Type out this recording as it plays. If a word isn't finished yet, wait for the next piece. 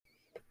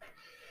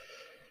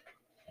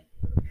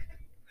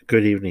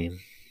Good evening,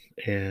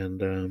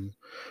 and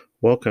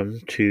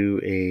welcome to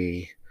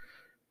the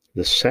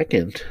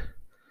second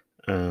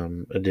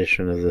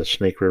edition of the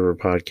Snake River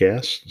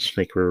podcast,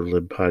 Snake River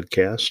Lib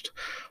podcast,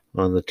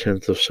 on the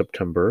 10th of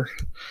September.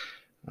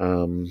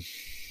 Um,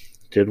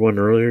 did one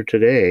earlier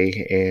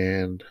today,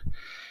 and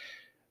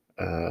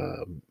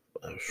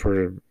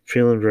for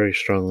feeling very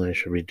strongly, I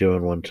should be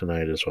doing one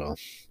tonight as well.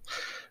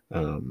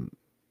 Um,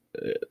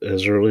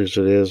 as early as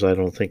it is, I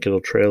don't think it'll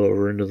trail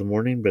over into the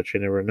morning, but you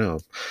never know.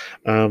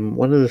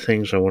 One of the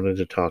things I wanted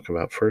to talk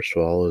about, first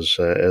of all, is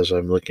as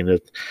I'm looking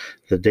at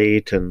the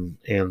date and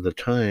the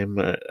time,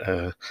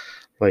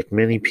 like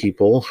many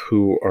people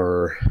who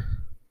are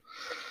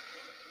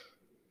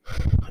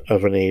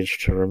of an age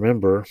to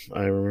remember,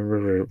 I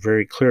remember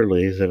very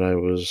clearly that I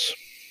was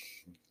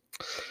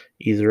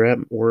either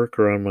at work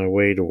or on my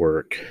way to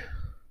work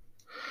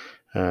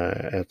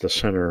at the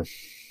center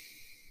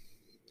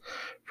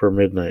for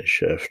midnight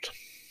shift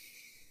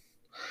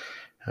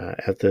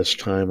at this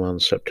time on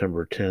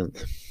September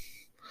 10th,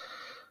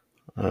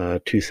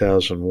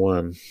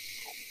 2001.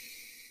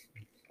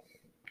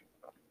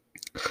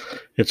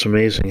 It's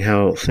amazing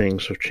how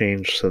things have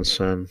changed since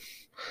then.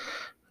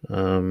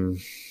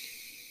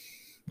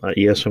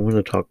 Yes, I'm going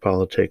to talk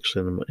politics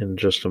in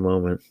just a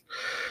moment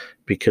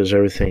because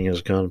everything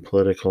has gone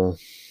political.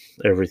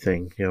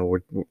 Everything,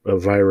 we're a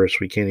virus.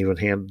 We can't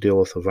even deal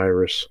with a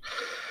virus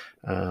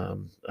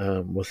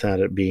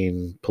without it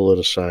being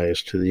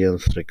politicized to the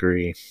nth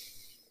degree.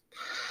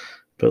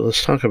 But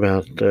let's talk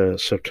about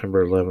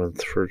September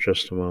 11th for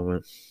just a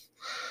moment.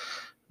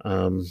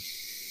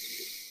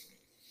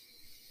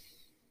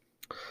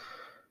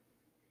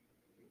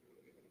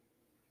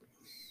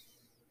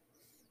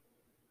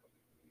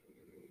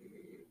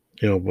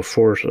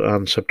 Before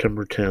on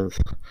September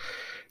 10th,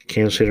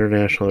 Kansas City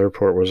International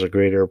Airport was a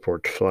great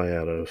airport to fly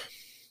out of.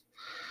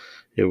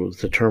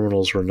 The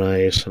terminals were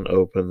nice and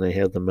open. They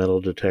had the metal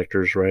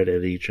detectors right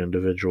at each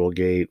individual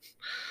gate,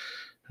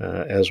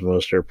 as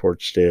most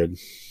airports did.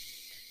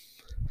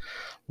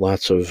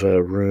 Lots of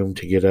room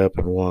to get up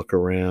and walk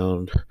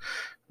around.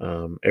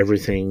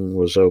 Everything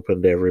was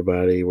open to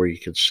everybody where you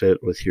could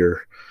sit with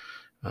your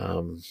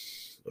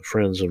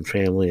friends and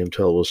family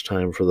until it was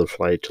time for the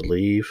flight to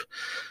leave,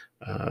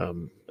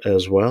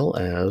 as well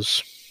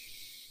as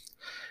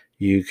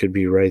you could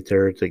be right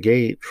there at the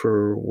gate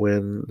for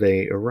when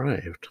they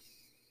arrived.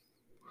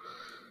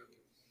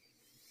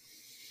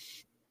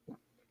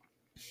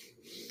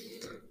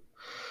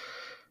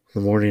 The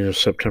morning of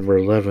September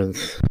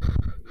 11th,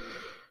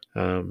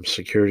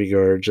 security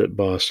guards at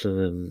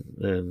Boston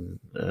and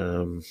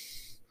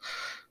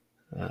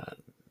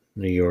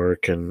New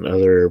York and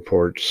other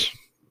airports,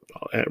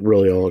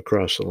 really all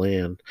across the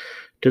land,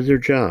 did their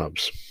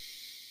jobs.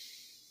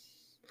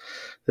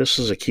 This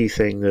is a key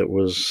thing that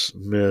was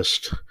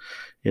missed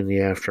in the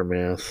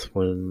aftermath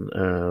when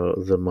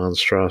the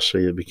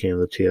monstrosity that became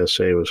the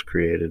TSA was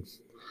created.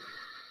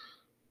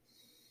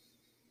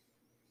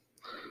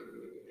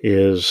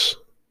 Is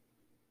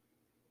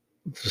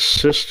the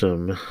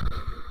system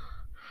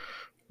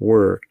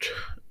worked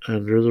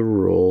under the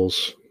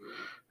rules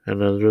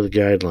and under the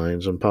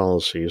guidelines and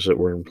policies that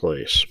were in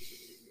place.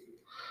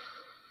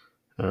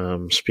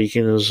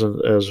 Speaking as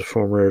a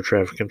former air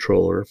traffic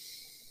controller,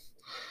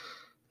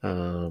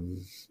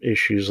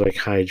 issues like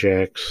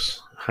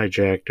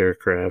hijacked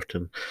aircraft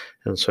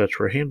and such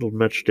were handled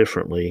much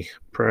differently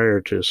prior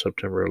to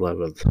September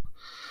 11th.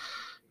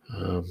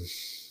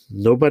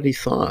 Nobody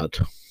thought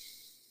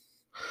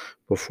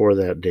before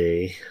that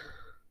day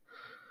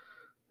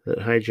that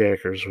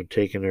hijackers would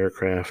take an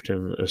aircraft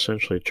and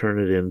essentially turn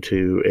it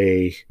into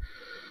a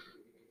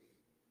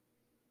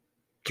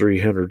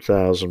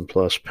 300,000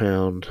 plus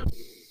pound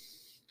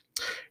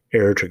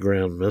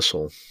air-to-ground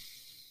missile.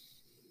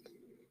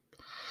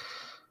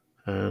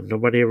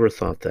 Nobody ever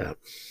thought that.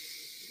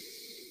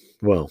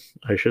 Well,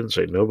 I shouldn't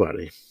say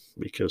nobody,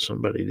 because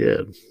somebody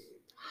did.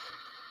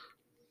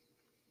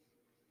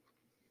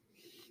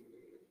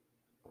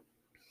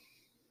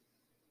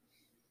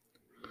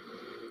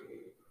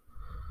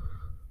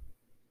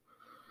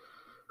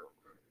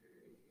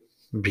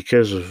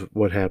 Because of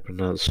what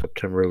happened on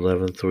September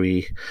 11th,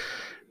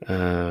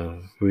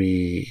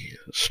 we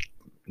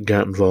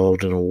got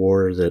involved in a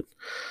war that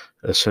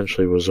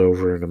essentially was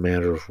over in a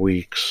matter of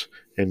weeks,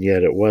 and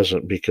yet it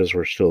wasn't because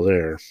we're still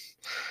there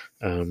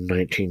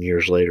 19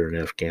 years later in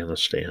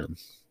Afghanistan.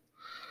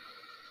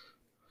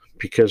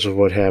 Because of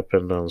what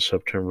happened on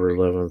September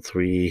 11th,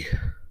 we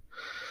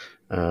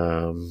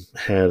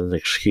had an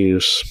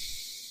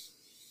excuse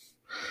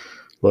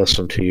less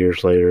than 2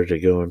 years later to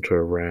go into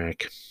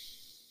Iraq.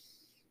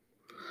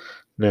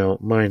 Now,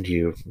 mind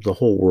you, the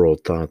whole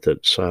world thought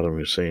that Saddam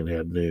Hussein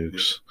had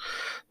nukes.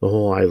 The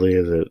whole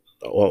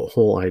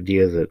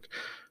idea that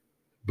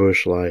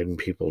Bush lied and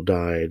people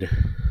died.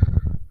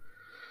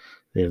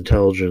 The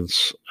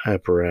intelligence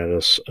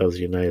apparatus of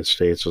the United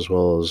States, as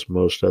well as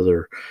most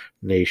other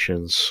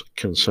nations'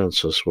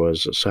 consensus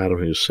was that Saddam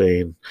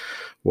Hussein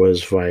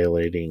was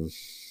violating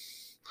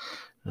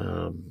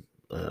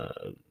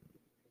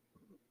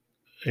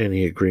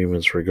any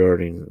agreements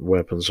regarding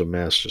weapons of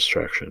mass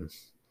destruction.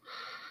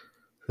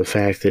 The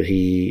fact that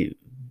he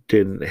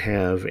didn't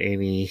have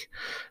any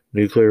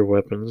nuclear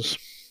weapons,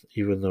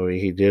 even though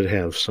he did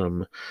have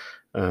some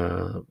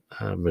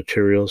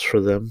materials for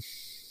them,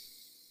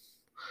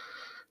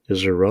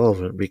 is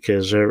irrelevant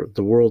because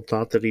the world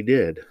thought that he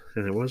did.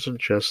 And it wasn't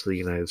just the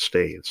United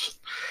States.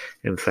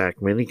 In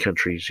fact, many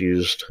countries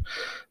used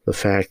the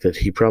fact that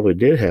he probably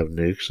did have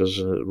nukes as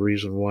a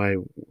reason why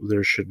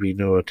there should be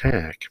no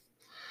attack.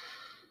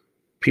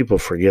 People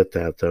forget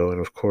that, though, and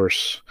of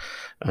course,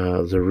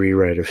 the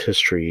rewrite of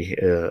history,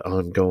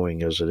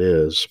 ongoing as it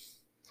is,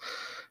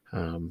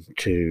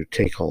 to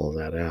take all of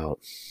that out.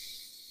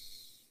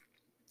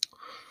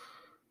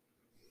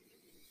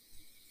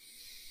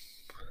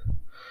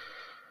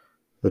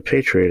 The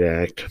Patriot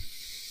Act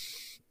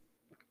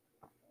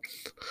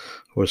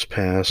was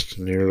passed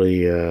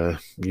nearly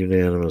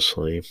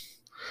unanimously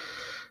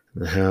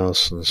in the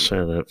House and the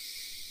Senate,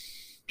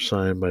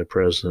 signed by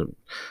President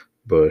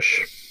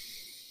Bush,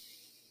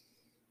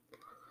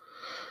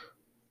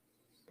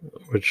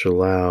 which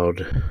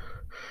allowed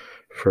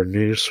for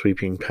new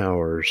sweeping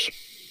powers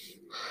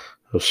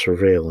of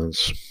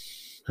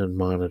surveillance and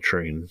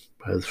monitoring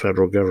by the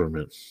federal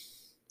government.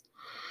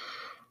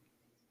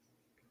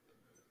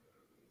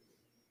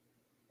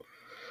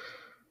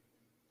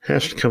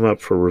 Has to come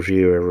up for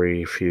review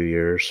every few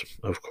years,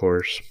 of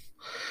course,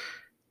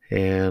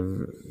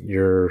 and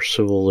your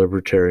civil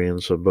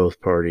libertarians of both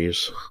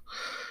parties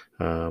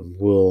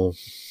will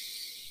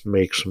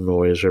make some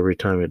noise every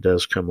time it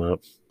does come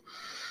up,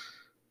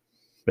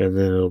 and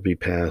then it'll be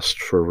passed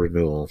for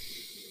renewal.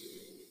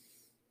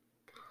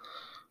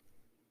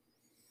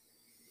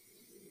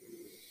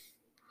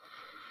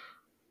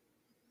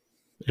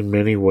 In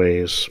many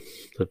ways,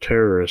 the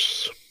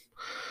terrorists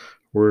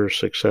were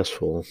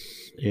successful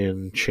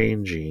in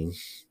changing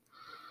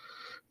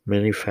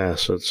many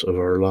facets of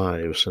our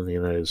lives in the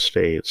United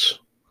States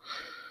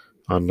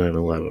on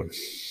 9/11.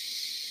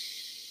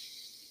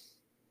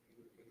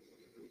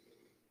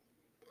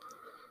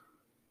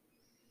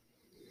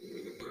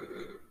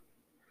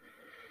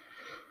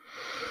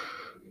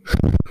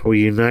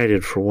 We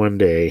united for one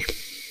day,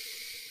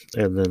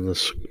 and then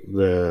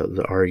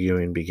the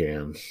arguing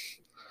began.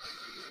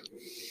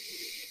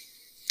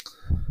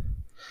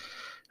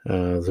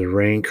 The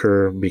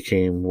rancor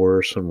became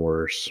worse and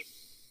worse.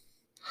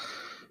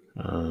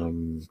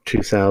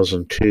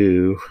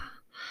 2002,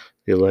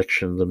 the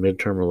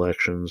midterm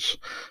elections,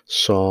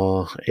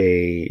 saw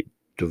a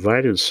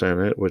divided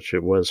Senate, which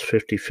it was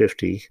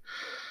 50-50.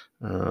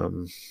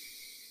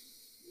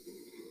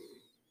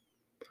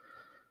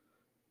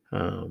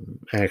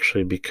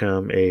 Actually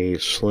become a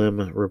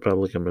slim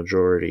Republican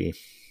majority.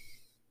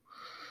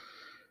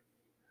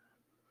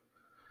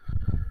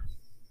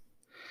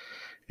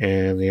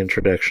 And the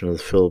introduction of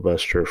the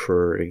filibuster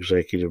for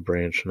executive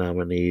branch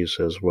nominees,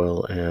 as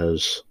well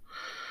as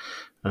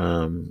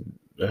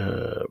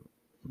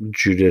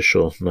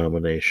judicial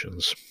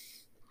nominations.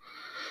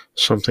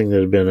 Something that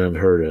had been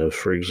unheard of.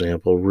 For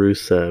example,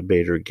 Ruth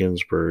Bader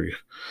Ginsburg,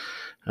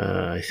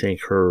 I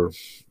think her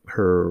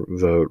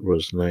vote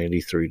was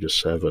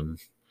 93-7.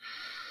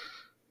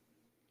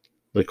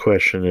 The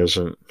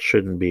question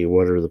shouldn't be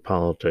what are the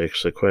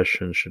politics. The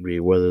question should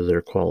be whether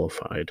they're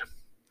qualified.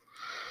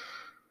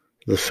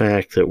 The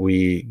fact that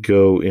we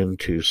go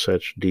into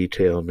such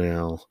detail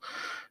now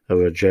of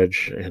a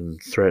judge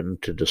and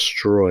threatened to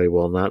destroy,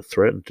 well, not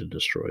threatened to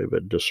destroy,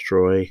 but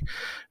destroy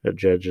a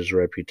judge's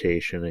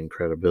reputation and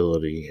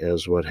credibility,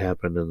 as what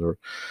happened in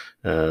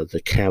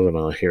the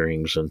Kavanaugh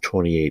hearings in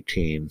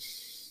 2018,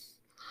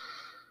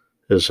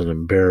 is an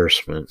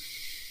embarrassment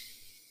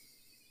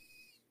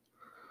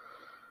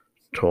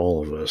to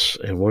all of us.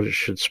 And what it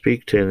should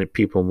speak to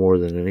people more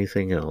than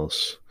anything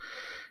else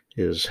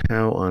is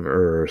how on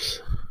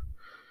earth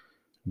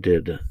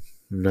did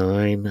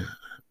 9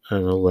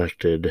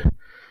 unelected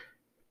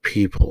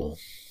people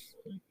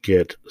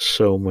get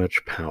so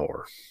much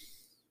power?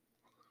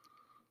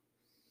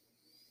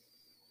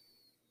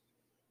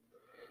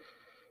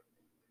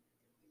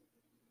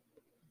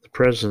 The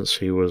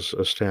presidency was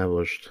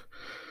established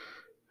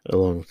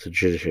along with the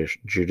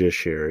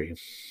judiciary.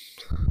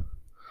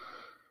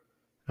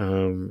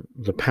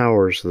 The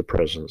powers of the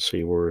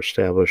presidency were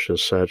established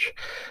as such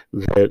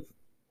that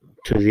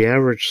to the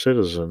average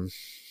citizen,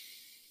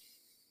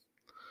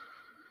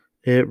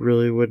 it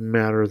really wouldn't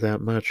matter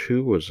that much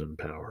who was in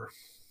power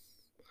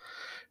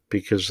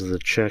because of the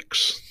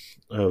checks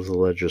of the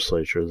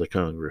legislature, the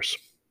Congress.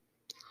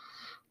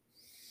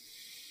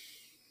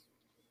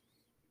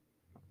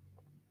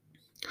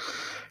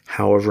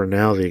 However,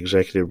 now the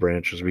executive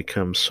branch has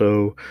become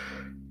so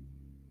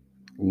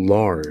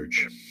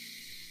large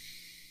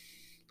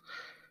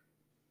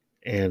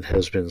and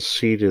has been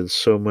ceded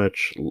so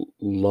much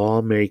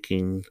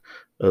lawmaking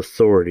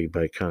authority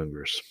by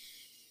Congress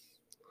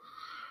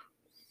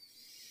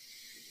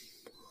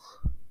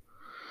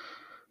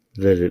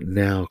that it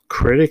now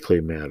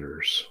critically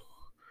matters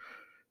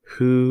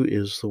who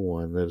is the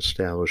one that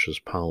establishes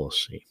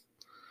policy,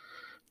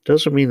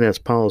 Doesn't mean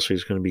that policy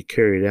is going to be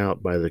carried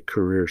out by the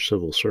career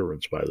civil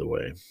servants, by the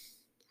way.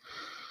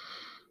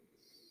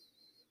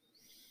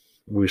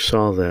 We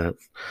saw that,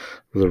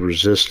 the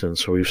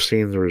resistance, we've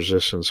seen the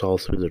resistance all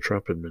through the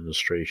Trump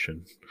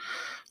administration.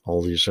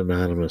 All these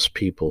anonymous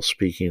people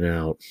speaking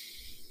out.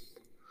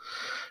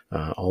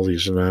 All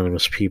these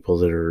anonymous people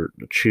that are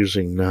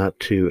choosing not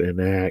to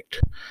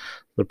enact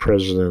the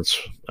president's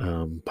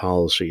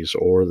policies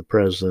or the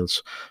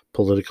president's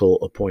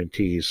political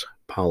appointees'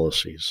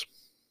 policies.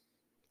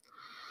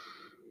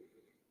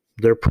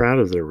 They're proud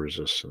of their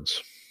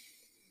resistance.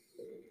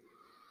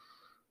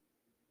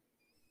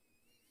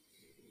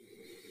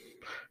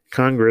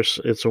 Congress,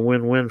 it's a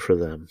win-win for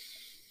them.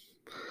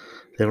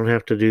 They don't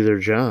have to do their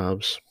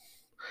jobs.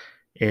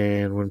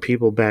 And when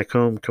people back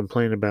home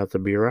complain about the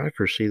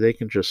bureaucracy, they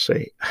can just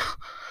say,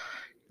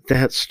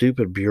 that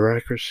stupid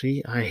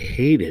bureaucracy, I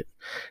hate it.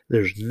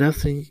 There's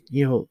nothing,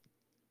 we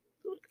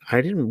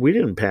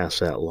didn't pass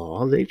that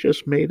law. They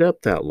just made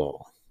up that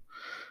law.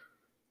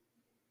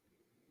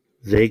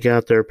 They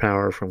got their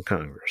power from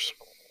Congress.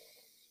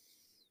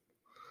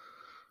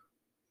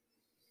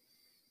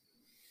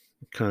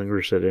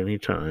 Congress at any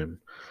time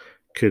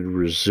could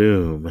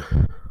resume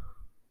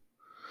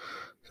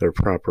their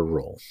proper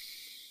role.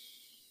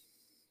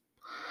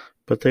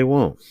 But they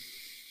won't.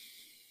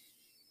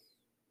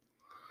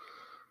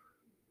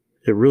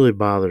 It really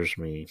bothers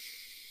me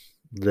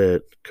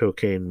that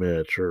Cocaine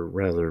Mitch, or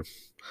rather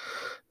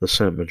the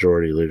Senate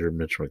Majority Leader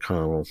Mitch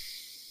McConnell,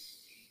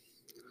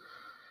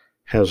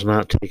 has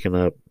not taken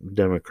up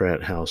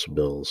Democrat House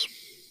bills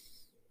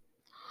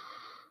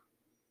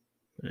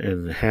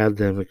and had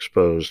them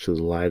exposed to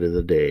the light of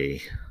the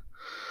day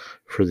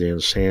for the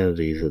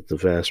insanity that the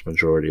vast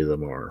majority of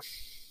them are.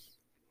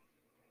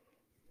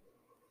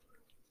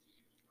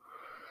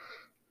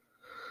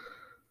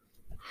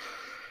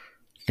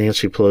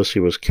 Nancy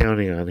Pelosi was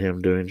counting on him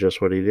doing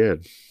just what he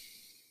did,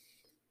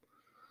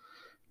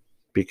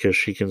 because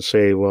she can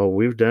say, well,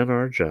 we've done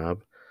our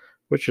job,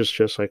 which is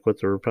just like what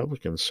the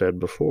Republicans said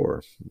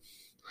before.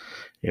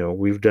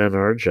 We've done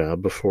our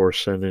job before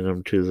sending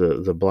them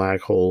to the black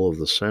hole of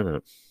the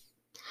Senate.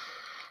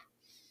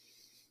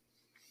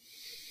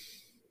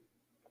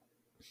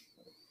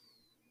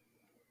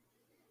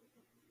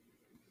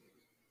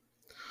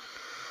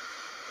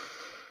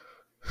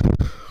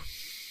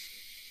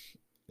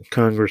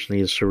 Congress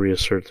needs to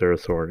reassert their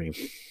authority.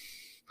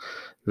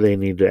 They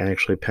need to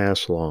actually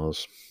pass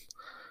laws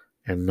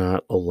and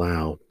not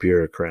allow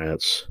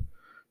bureaucrats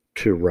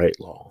to write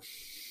law.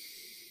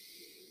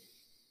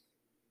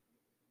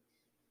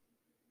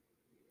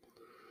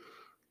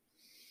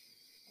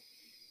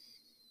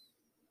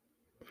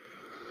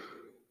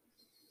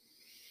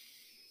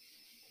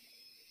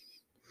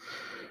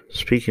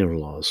 Speaking of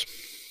laws,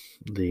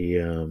 I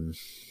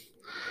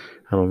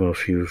don't know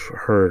if you've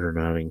heard or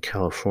not, in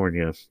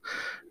California,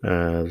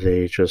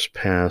 they just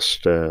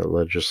passed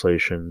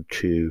legislation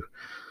to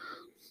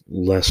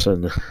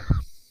lessen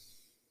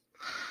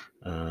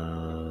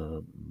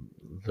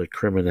the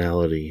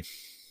criminality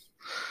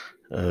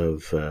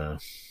of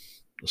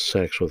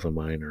sex with a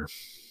minor.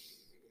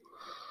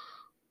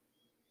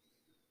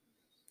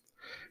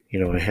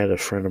 I had a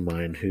friend of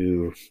mine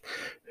who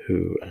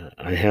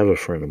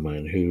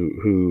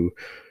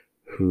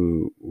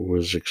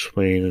was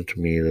explaining to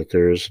me that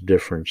there is a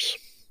difference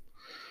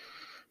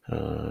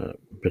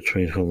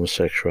between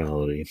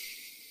homosexuality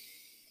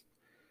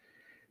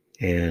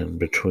and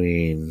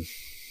between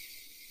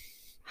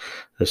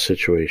a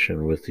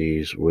situation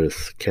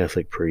with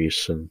Catholic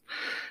priests and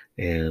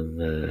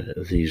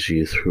these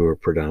youth who are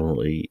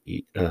predominantly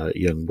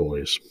young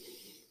boys.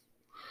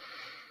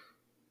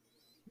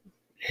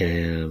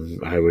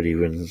 And I would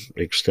even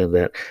extend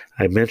that.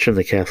 I mentioned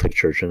the Catholic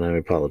Church, and I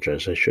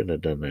apologize. I shouldn't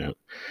have done that.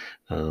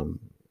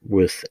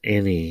 With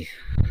any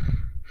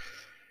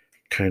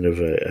kind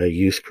of a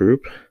youth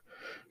group,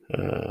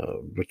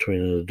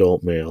 between an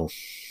adult male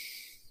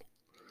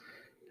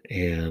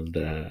and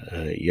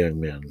young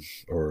men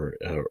or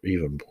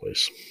even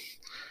boys.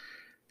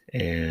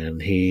 And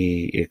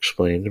he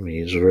explained to me,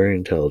 he's very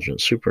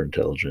intelligent, super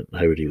intelligent,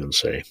 I would even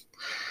say,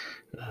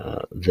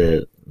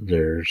 that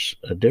there's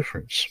a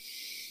difference.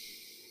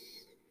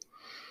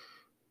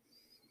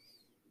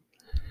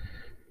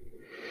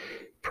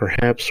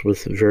 Perhaps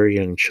with very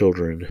young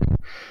children,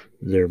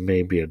 there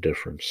may be a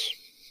difference,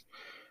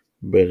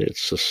 but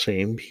it's the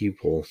same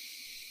people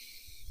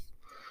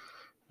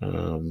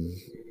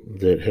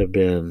that have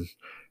been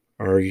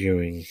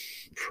arguing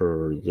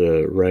for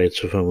the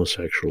rights of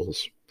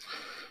homosexuals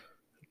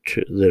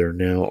that are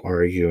now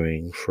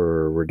arguing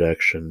for a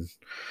reduction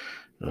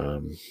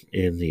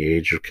in the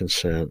age of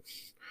consent.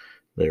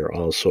 They're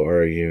also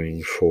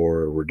arguing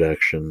for a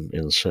reduction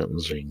in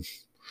sentencing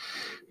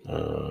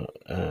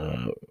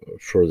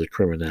for the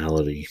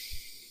criminality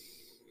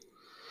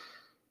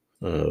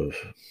of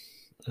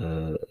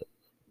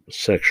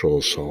sexual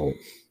assault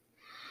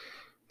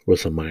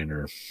with a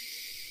minor.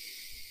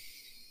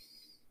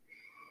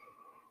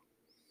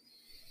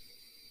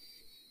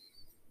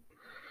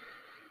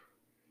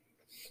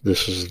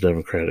 This is the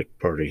Democratic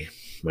Party,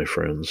 my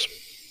friends.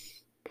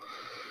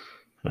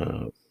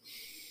 Uh,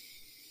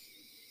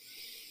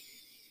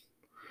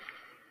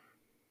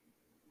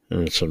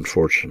 and it's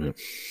unfortunate.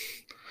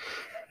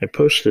 I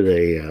posted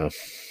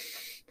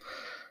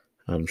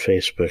on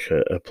Facebook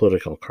a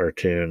political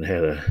cartoon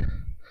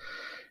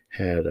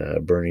had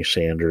Bernie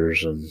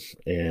Sanders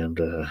and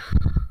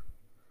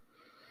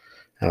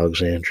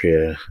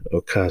Alexandria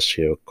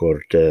Ocasio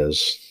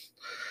Cortez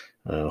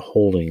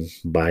holding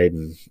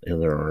Biden in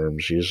their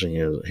arms, using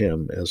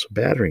him as a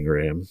battering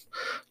ram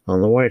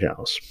on the White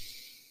House.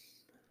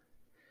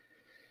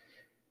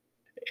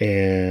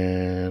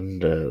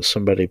 And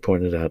somebody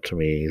pointed out to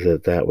me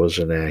that that was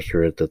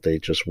inaccurate, that they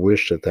just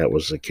wished that that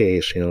was the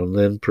case, and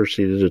then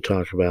proceeded to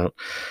talk about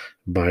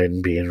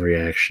Biden being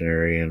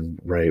reactionary and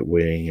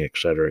right-wing, et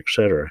cetera, et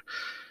cetera.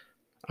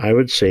 I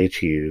would say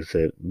to you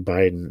that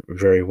Biden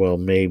very well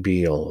may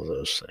be all of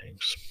those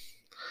things.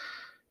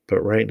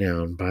 But right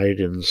now, in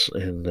Biden's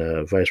and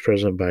Vice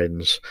President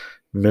Biden's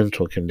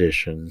mental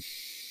condition,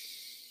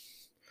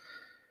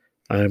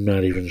 I'm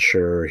not even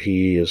sure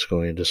he is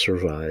going to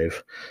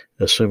survive,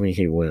 assuming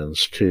he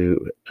wins,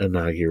 to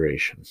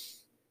inauguration.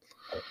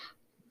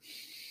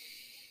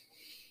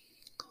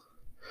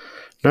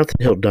 Not that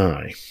he'll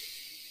die,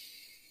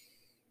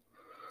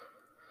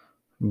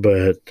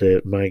 but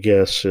that my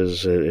guess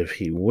is that if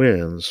he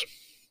wins,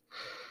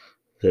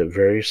 that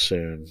very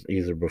soon,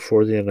 either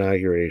before the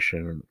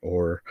inauguration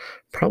or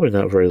probably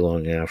not very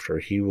long after,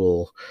 he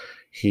will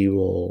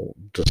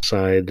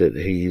decide that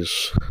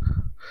he's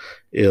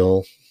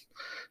ill,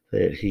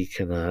 that he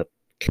cannot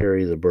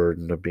carry the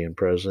burden of being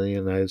president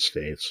of the United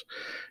States,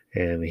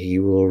 and he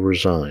will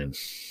resign.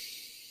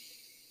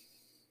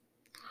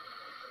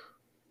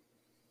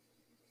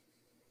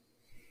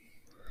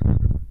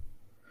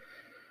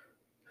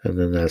 And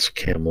then that's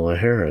Kamala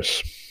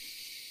Harris,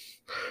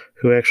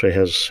 who actually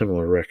has a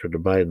similar record to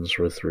Biden's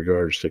with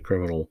regards to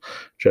criminal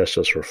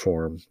justice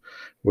reform,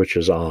 which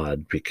is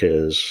odd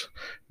because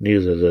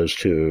neither of those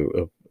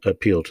two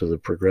appeal to the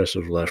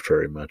progressive left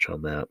very much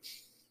on that.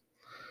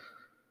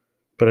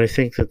 But I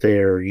think that they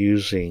are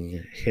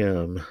using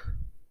him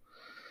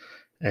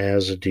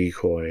as a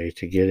decoy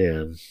to get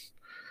in,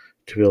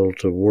 to be able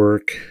to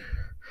work,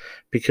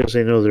 because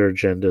they know their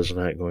agenda is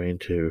not going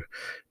to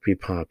be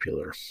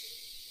popular.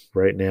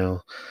 Right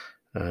now,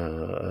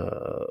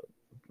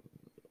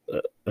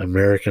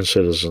 American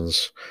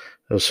citizens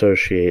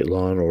associate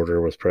law and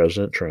order with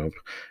President Trump,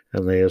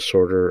 and they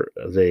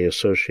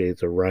associate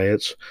the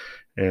riots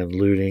and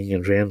looting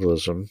and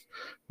vandalism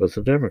with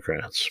the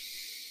Democrats.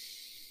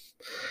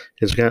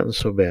 It's gotten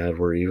so bad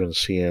where even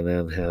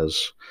CNN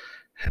has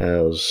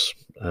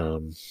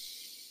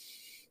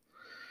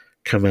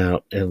come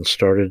out and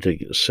started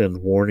to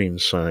send warning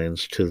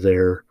signs to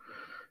their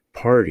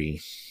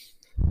party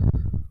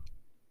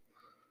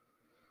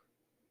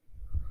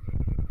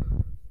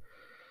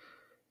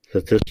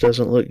that this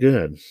doesn't look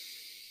good,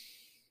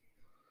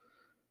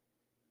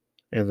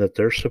 and that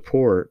their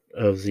support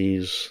of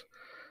these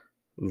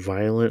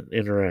violent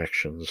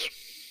interactions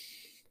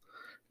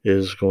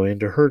is going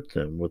to hurt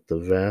them with the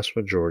vast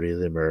majority of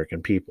the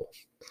American people.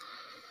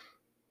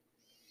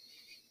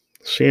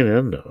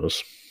 CNN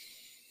knows.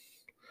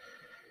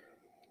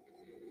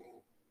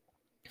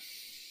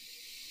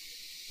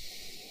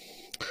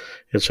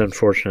 It's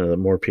unfortunate that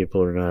more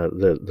people are not,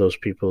 that those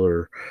people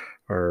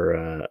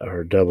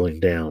are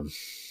doubling down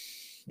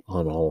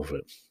on all of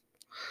it.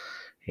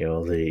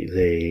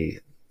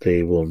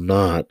 They will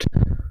not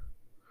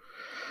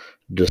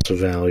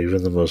disavow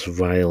even the most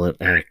violent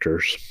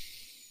actors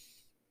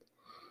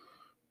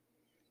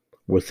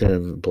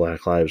within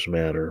Black Lives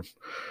Matter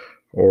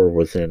or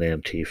within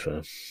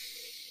Antifa.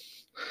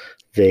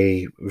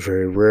 They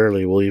very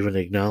rarely will even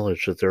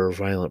acknowledge that there are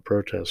violent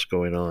protests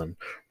going on,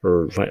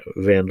 or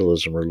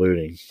vandalism or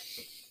looting.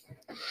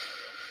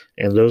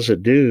 And those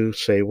that do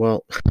say,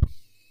 well,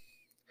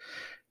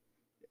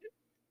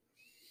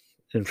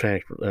 in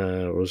fact,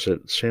 was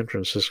it San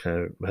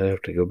Francisco? I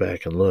have to go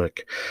back and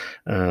look.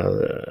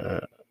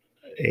 A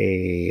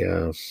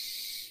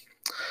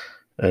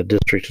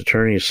district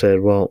attorney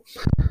said, well,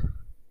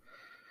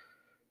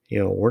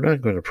 we're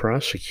not going to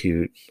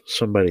prosecute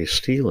somebody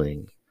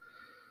stealing,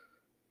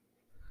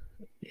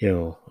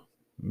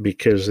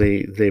 because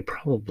they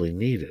probably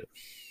need it.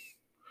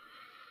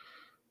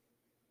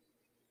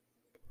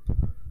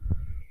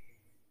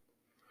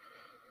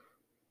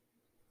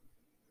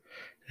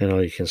 And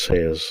all you can say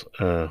is,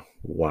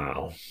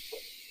 wow.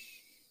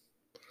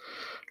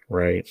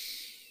 Right?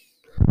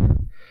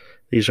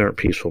 These aren't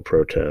peaceful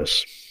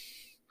protests.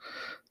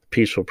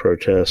 Peaceful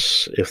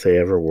protests, if they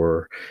ever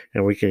were,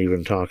 and we can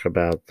even talk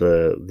about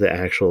the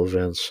actual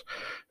events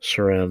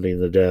surrounding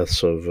the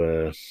deaths of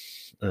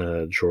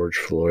George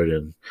Floyd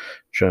and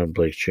John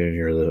Blake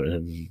Jr.,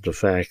 and the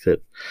fact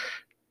that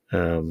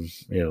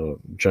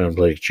John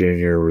Blake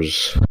Jr.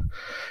 was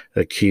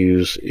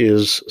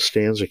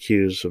stands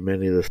accused of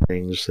many of the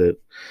things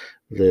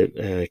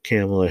that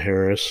Kamala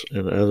Harris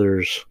and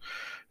others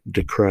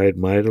decried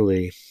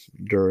mightily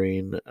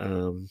during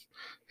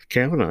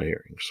Kavanaugh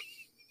hearings.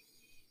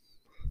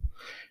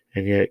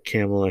 And yet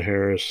Kamala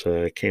Harris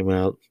came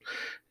out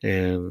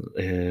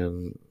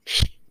and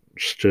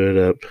stood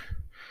up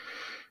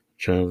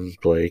John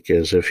Blake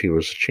as if he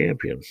was a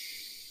champion.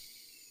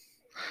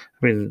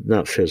 I mean,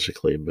 not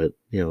physically, but,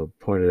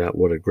 pointed out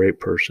what a great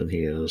person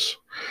he is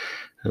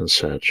and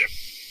such.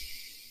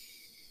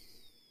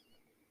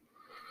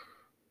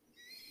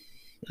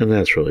 And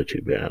that's really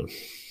too bad.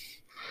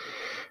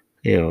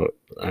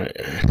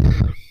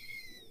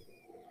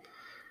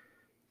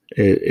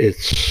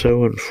 It's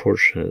so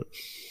unfortunate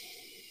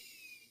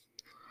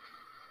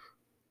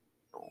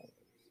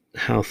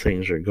how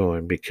things are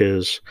going,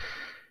 because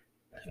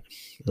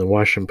the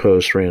Washington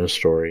Post ran a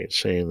story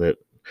saying that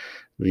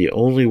the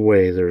only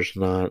way there's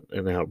not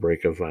an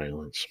outbreak of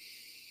violence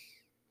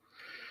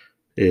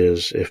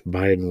is if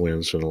Biden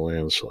wins in a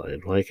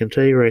landslide. Well, I can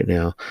tell you right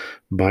now,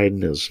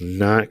 Biden is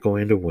not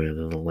going to win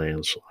in a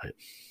landslide.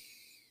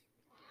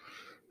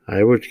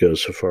 I would go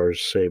so far as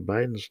to say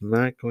Biden's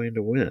not going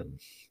to win,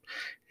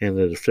 and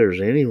that if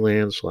there's any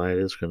landslide,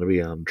 it's going to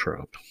be on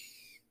Trump.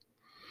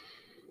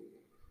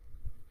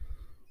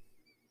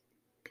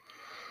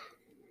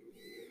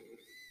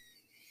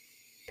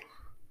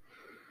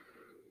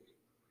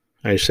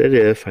 I said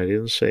if, I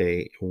didn't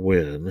say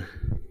when.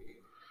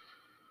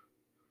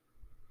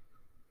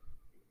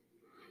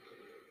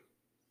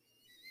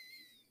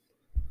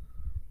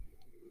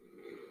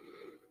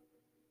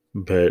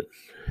 But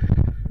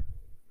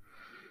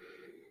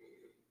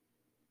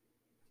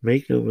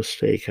make no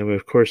mistake, I mean,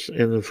 of course,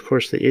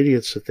 the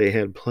idiots that they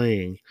had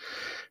playing,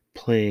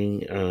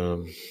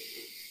 the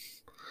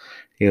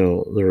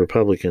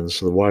Republicans,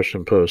 the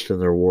Washington Post, in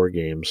their war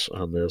games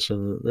on this,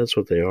 and that's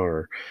what they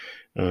are.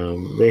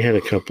 They had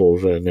a couple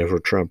of never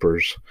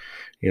Trumpers,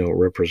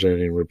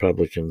 representing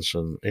Republicans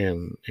and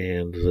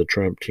the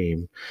Trump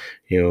team,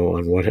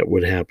 on what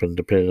would happen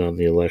depending on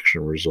the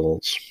election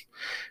results.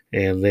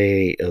 And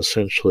they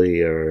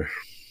essentially are,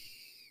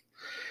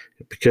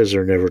 because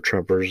they're never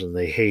Trumpers and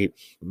they hate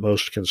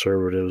most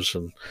conservatives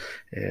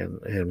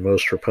and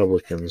most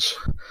Republicans,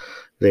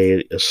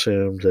 they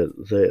assumed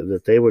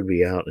that they would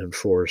be out in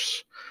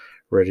force,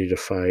 ready to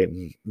fight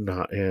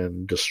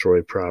and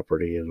destroy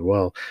property as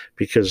well,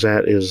 because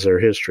that is their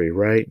history,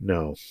 right?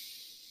 No.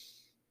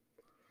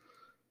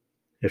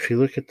 If you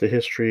look at the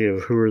history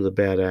of who are the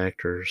bad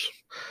actors,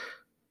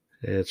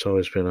 it's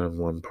always been on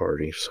one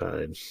party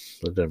side,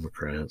 the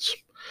Democrats.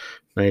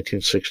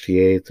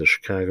 1968, the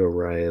Chicago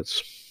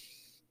riots.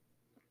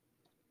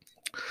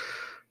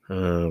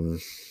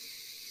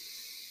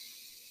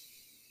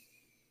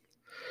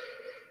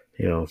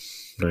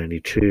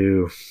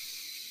 92.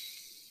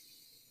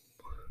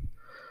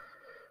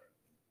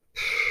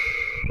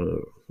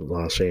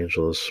 Los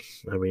Angeles.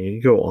 I mean,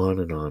 you go on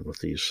and on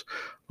with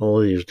all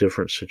of these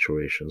different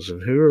situations.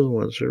 And who are the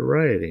ones that are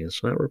rioting?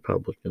 It's not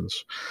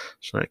Republicans.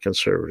 It's not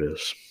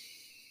conservatives.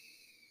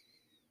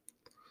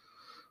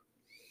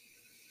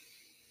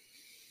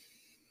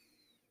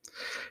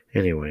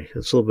 Anyway,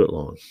 it's a little bit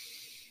long.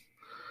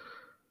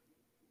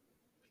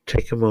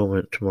 Take a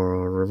moment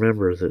tomorrow and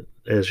remember that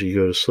as you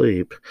go to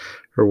sleep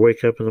or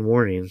wake up in the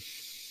morning,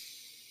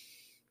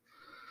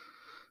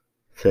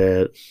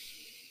 that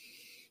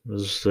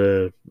was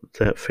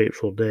that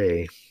fateful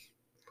day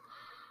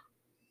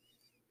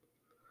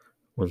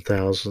when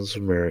thousands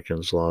of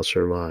Americans lost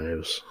their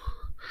lives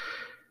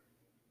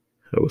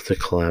with the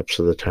collapse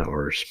of the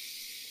towers.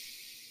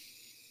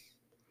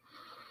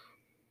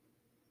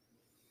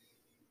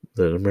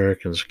 That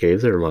Americans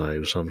gave their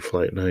lives on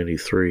Flight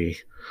 93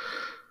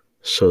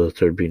 so that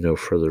there'd be no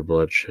further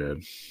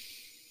bloodshed.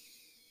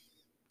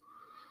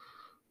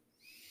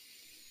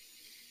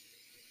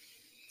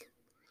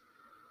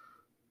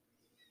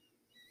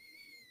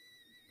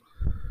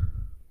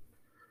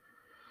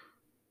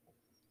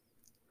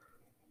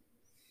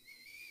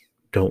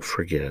 Don't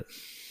forget.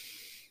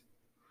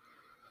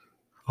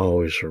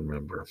 Always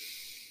remember.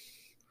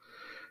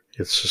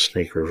 It's the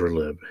Snake River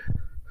Lib.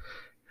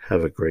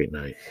 Have a great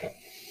night.